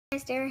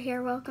Guys, Dara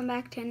here. Welcome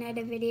back to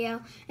another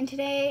video. And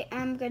today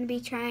I'm going to be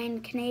trying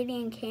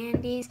Canadian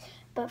candies.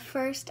 But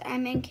first,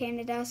 I'm in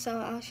Canada, so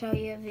I'll show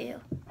you a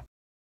view.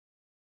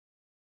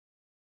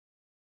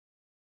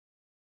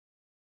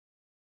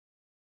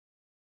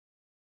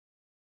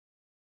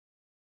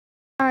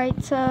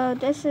 Alright, so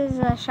this is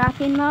a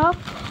shopping mall,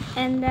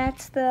 and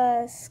that's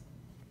the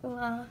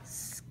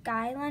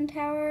Skyline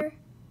Tower.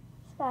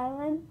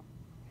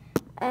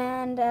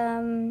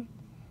 And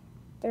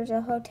there's a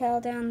hotel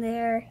down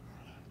there.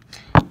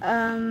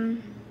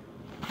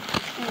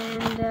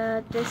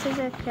 This is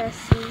a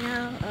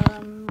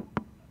casino,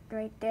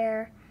 right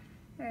there.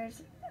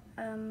 There's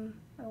a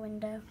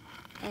window.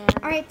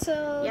 Alright,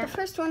 so the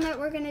first one that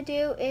we're gonna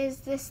do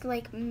is this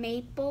like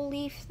maple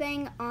leaf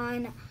thing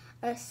on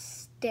a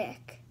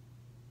stick.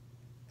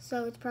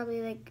 So it's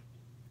probably like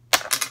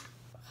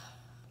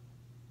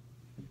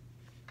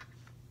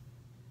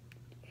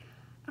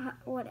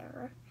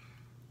whatever.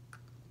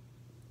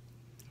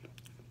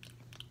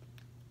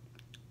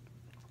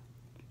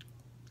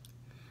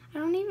 I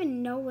don't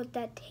even know what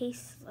that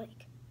tastes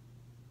like.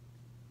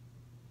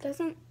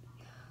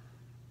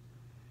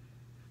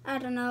 I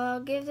don't know,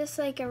 I'll give this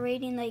like a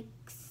rating like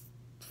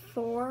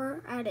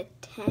 4 out of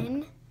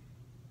 10.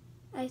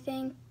 I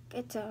think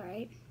it's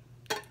alright.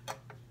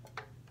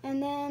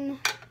 And then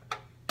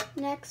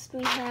next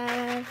we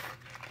have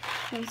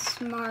some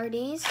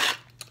Smarties.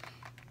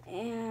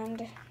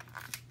 And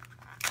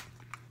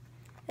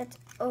let's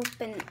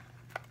open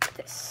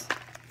this.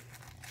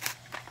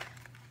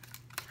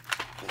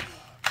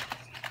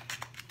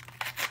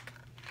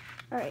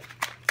 Alright,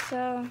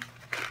 so,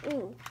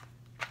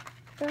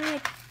 they're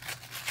like,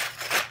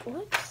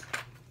 whoops.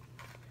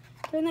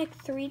 They're like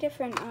 3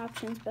 different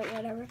options, but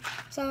whatever.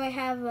 So I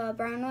have a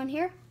brown one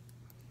here.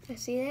 You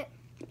see it?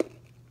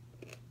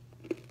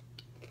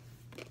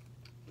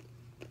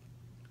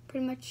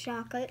 Pretty much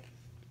chocolate.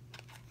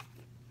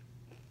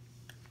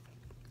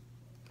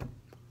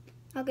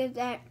 I'll give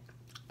that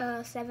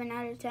a 7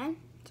 out of 10.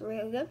 It's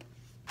really good.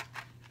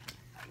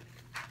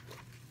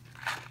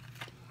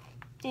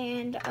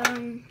 And,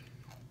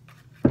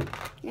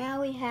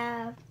 now we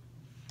have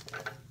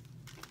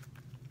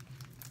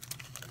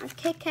a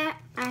Kit Kat.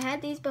 I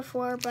had these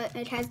before, but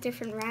it has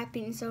different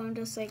wrapping, so I'm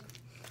just like,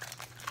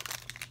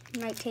 it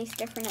might taste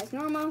different as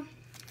normal.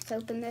 Let's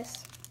open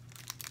this.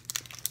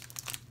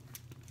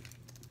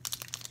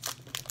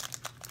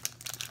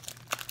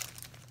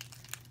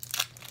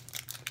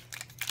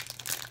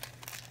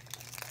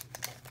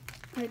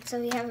 Alright,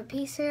 so we have a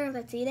piece here.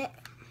 Let's eat it.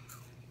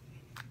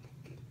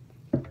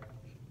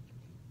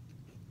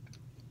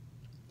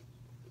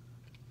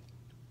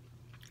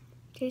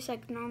 Tastes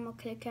like normal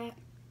Kit Kat.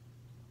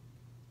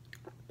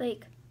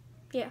 Like,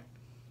 yeah.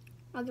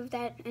 I'll give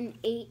that an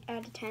 8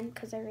 out of 10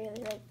 because I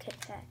really like Kit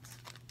Kats.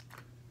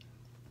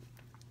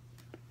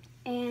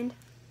 And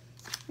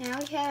now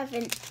we have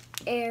an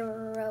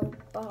Aero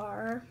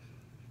bar.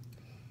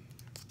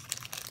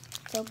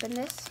 Let's open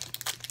this.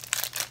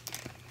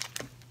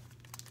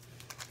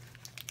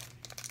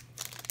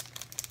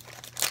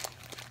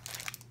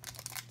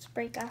 Let's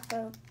break off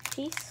a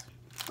piece.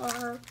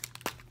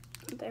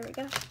 There we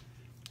go.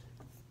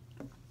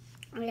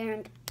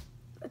 And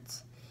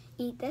let's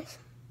eat this.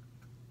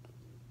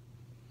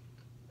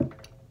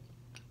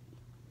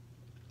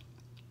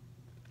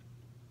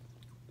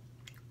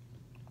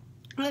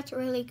 That's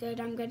really good.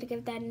 I'm going to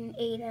give that an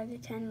 8 out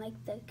of 10 like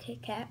the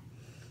Kit Kat.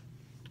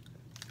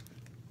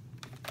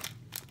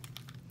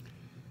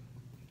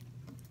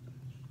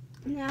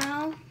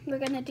 Now we're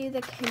going to do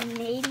the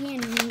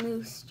Canadian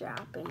moose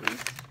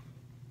droppings.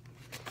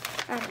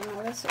 I don't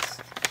know, let's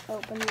just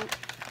open it.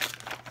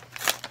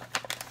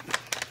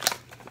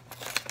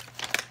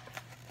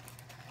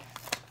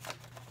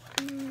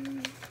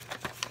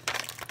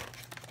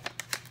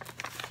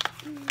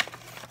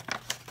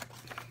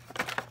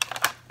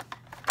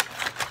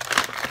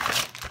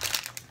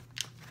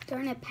 They're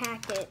in a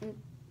packet.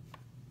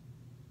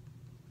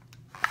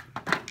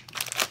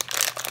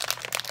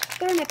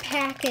 They're in a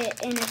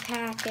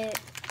packet.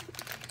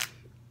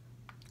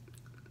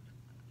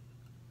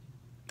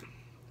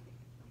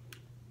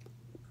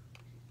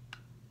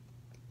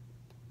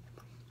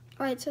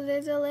 Alright, so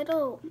there's a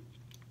little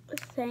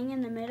thing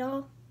in the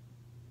middle.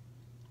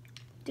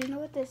 Do you know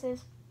what this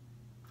is?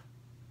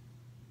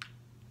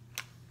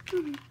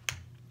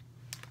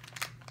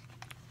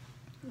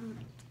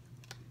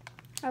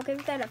 I'll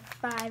give that a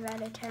 5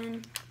 out of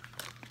 10.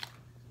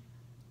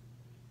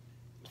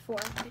 4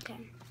 out of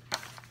 10.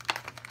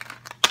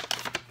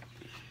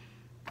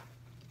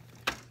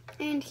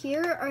 And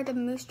here are the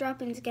moose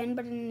droppings again,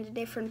 but in a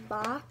different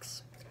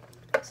box.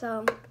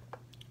 So,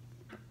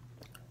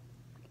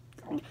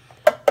 oh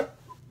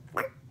my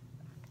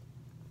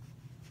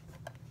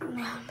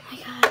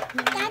god.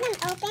 I had them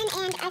open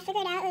and I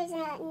figured out it was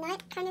a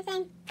nut kind of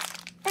thing.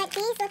 But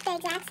these look the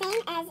exact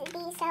same as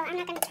these, so I'm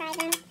not going to try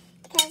them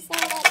because they're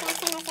the exact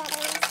same as the other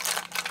ones.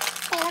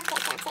 They look the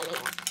exact same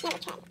anyway. Never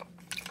tried them.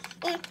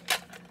 Yeah.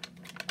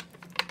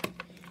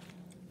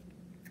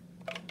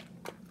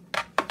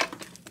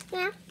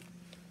 Now,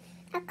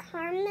 a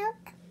caramel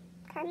milk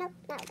caramel.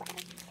 No, whatever.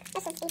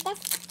 Let's just eat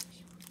this.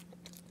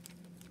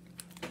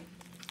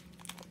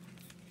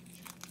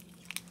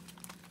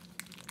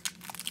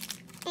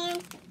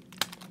 And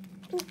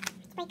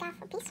break off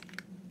a piece.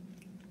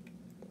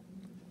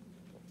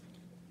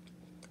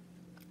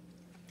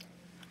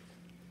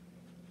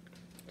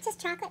 It's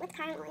just chocolate with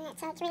caramel in it,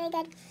 so it's really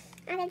good.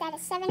 I'll give that a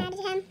 7 out of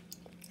 10.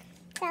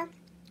 So,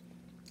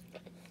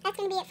 that's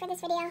going to be it for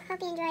this video.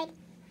 Hope you enjoyed.